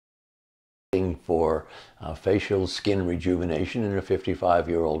thing for facial skin rejuvenation in a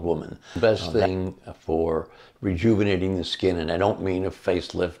 55-year-old woman. The best thing for rejuvenating the skin, and I don't mean a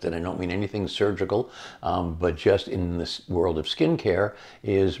facelift and I don't mean anything surgical, but just in this world of skincare,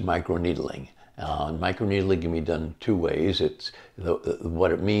 is microneedling. Microneedling can be done two ways.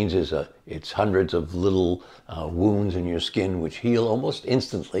 What it means is it's hundreds of little wounds in your skin which heal almost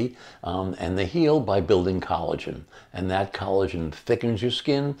instantly, and they heal by building collagen. And that collagen thickens your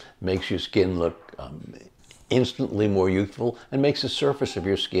skin, makes your skin look instantly more youthful, and makes the surface of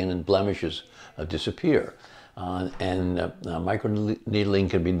your skin and blemishes disappear.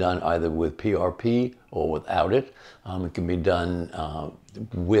 Microneedling can be done either with PRP or without it. It can be done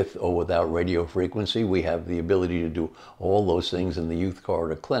with or without radiofrequency. We have the ability to do all those things in the Youth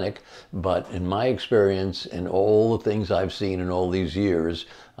Corridor Clinic, but in my experience and all the things I've seen in all these years,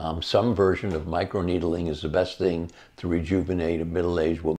 some version of microneedling is the best thing to rejuvenate a middle-aged woman.